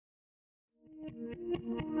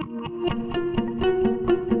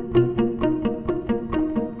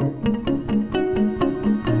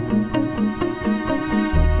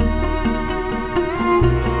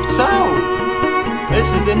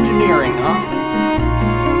engineering, huh?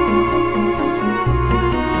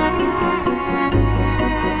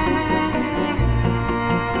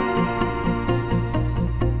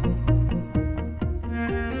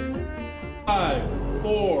 Five,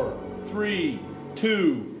 4, 3,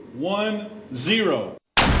 2, 1, 0.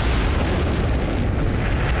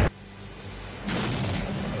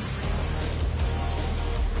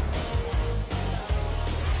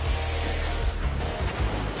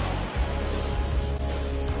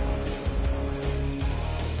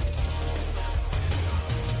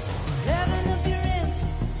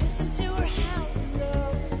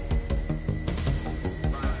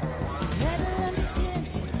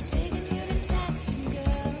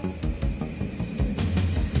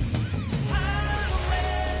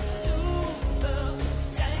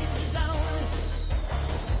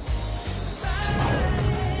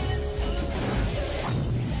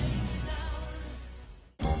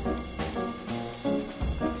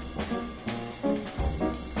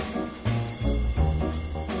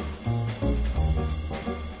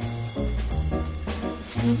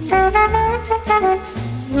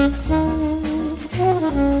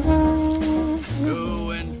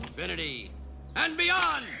 To infinity and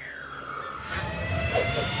beyond!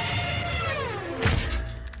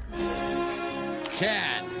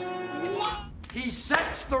 Can. He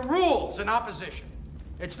sets the rules in opposition.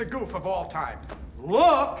 It's the goof of all time.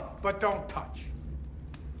 Look, but don't touch.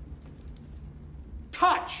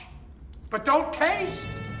 Touch, but don't taste.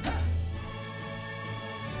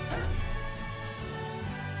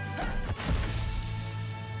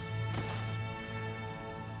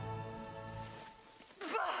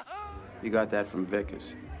 You got that from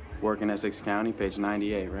Vickers. Work in Essex County, page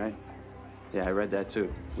 98, right? Yeah, I read that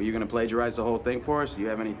too. Were you gonna plagiarize the whole thing for us? Do you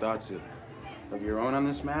have any thoughts of your own on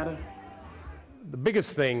this matter? The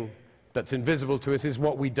biggest thing that's invisible to us is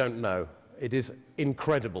what we don't know. It is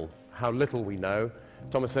incredible how little we know.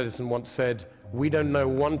 Thomas Edison once said, we don't know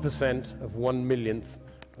 1% of 1/1,000,000th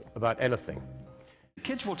about anything.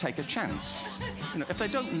 Kids will take a chance. You know, if they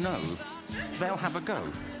don't know, they'll have a go.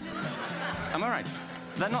 Am I right?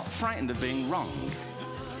 They're not frightened of being wrong.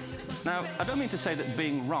 Now, I don't mean to say that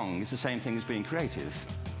being wrong is the same thing as being creative.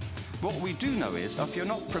 What we do know is, if you're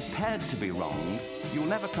not prepared to be wrong, you'll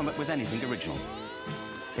never come up with anything original.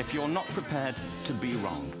 If you're not prepared to be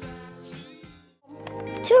wrong.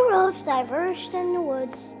 Two roads diverged in the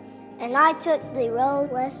woods, and I took the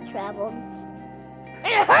road less traveled.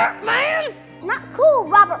 It hurt, man! Not cool,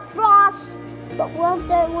 Robert Frost. But what if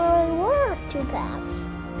there really were two paths?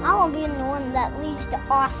 I want to be the one that leads to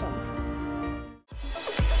awesome.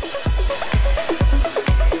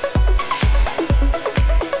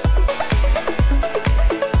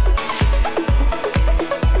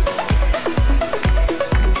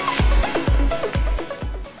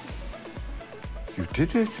 You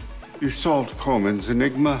did it. You solved Corman's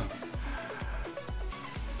enigma.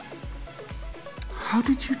 How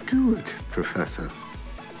did you do it, Professor?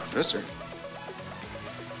 Professor?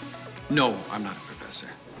 No, I'm not a professor.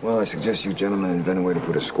 Well, I suggest you gentlemen invent a way to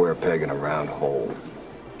put a square peg in a round hole.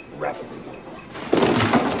 Rapidly.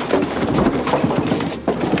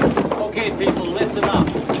 Okay, people, listen up.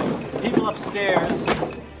 People upstairs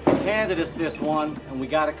handed us this one, and we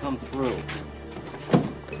gotta come through.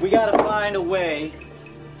 We gotta find a way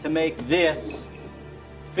to make this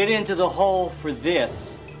fit into the hole for this,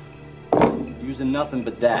 using nothing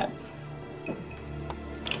but that.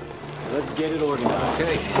 Let's get it organized.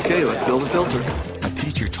 Okay, let's build a filter. A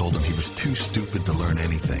teacher told him he was too stupid to learn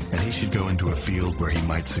anything, and he should go into a field where he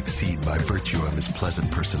might succeed by virtue of his pleasant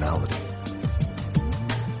personality.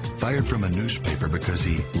 Fired from a newspaper because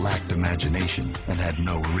he lacked imagination and had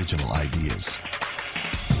no original ideas.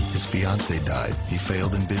 His fiancée died, he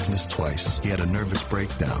failed in business twice, he had a nervous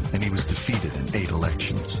breakdown, and he was defeated in 8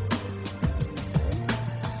 elections.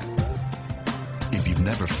 If you've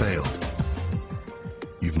never failed,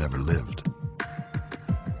 you've never lived.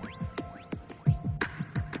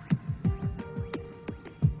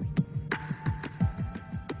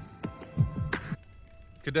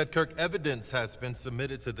 Cadet Kirk, evidence has been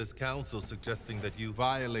submitted to this council suggesting that you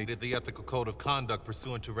violated the ethical code of conduct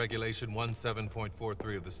pursuant to Regulation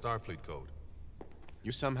 17.43 of the Starfleet Code.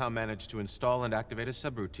 You somehow managed to install and activate a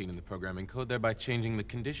subroutine in the programming code, thereby changing the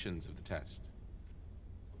conditions of the test.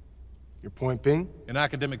 Your point being? In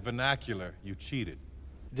academic vernacular, you cheated.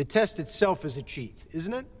 The test itself is a cheat,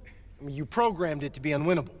 isn't it? I mean, you programmed it to be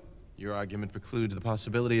unwinnable. Your argument precludes the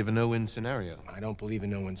possibility of a no-win scenario. I don't believe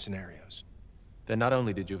in no-win scenarios. Then not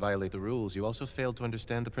only did you violate the rules, you also failed to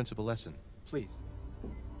understand the principal lesson. Please.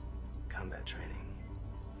 Combat training.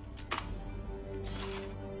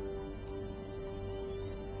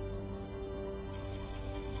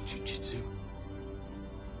 Jiu-Jitsu.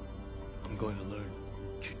 I'm going to learn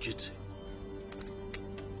Jiu-Jitsu.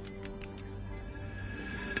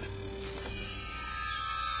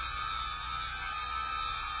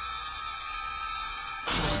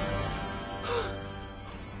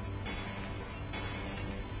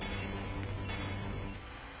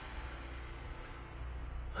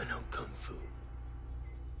 I know Kung Fu.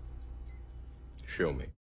 Show me.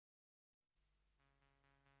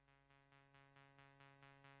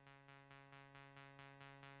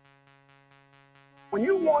 When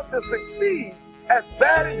you want to succeed as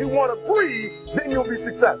bad as you want to breathe, then you'll be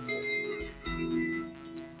successful.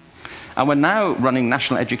 And we're now running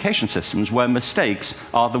national education systems where mistakes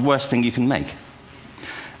are the worst thing you can make.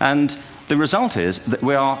 And the result is that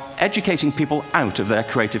we are educating people out of their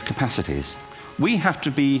creative capacities. We have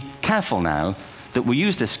to be careful now that we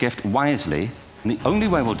use this gift wisely, and the only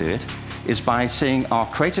way we'll do it is by seeing our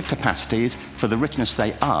creative capacities for the richness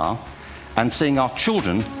they are, and seeing our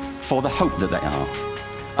children for the hope that they are.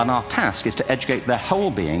 And our task is to educate their whole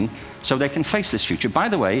being so they can face this future. By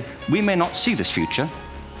the way, we may not see this future,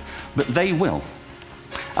 but they will.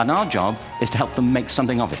 And our job is to help them make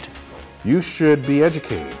something of it. You should be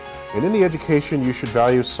educated. And in the education, you should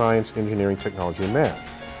value science, engineering, technology, and math.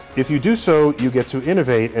 If you do so, you get to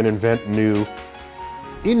innovate and invent new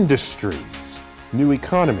industries, new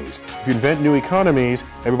economies. If you invent new economies,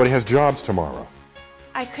 everybody has jobs tomorrow.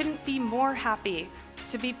 I couldn't be more happy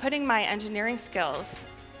to be putting my engineering skills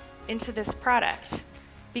into this product,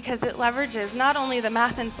 because it leverages not only the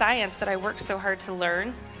math and science that I worked so hard to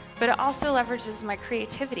learn, but it also leverages my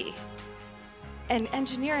creativity. And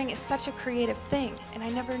engineering is such a creative thing, and I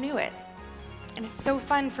never knew it. And it's so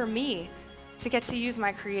fun for me to get to use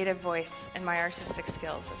my creative voice and my artistic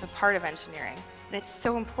skills as a part of engineering. And it's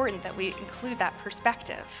so important that we include that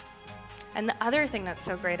perspective. And the other thing that's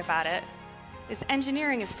so great about it is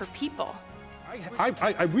engineering is for people.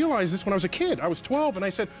 I realized this when I was a kid. I was 12, and I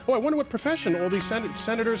said, oh, I wonder what profession all these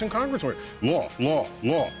senators and congressmen were.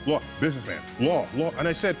 Law, businessman, law. And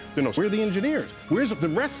I said, no, we're the engineers. Where's the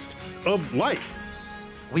rest of life?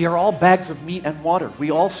 We are all bags of meat and water. We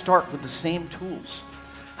all start with the same tools.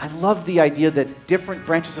 I love the idea that different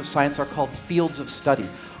branches of science are called fields of study.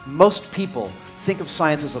 Most people think of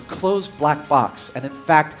science as a closed black box, and in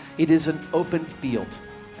fact, it is an open field,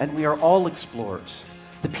 and we are all explorers.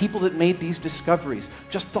 The people that made these discoveries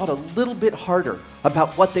just thought a little bit harder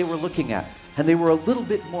about what they were looking at, and they were a little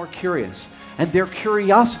bit more curious. And their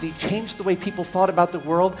curiosity changed the way people thought about the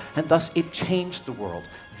world, and thus it changed the world.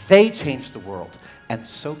 They changed the world, and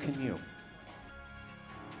so can you.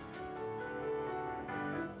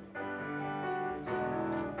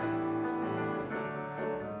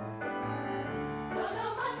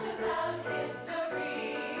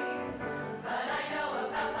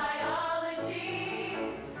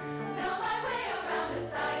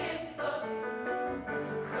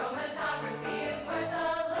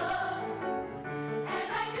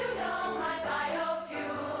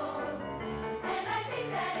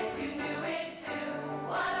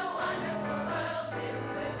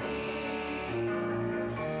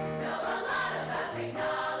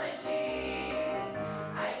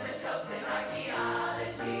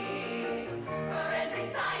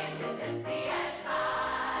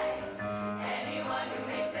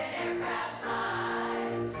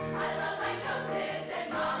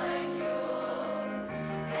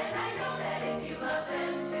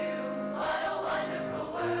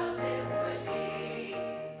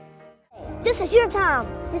 This is your time.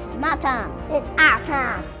 This is my time. It's our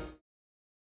time.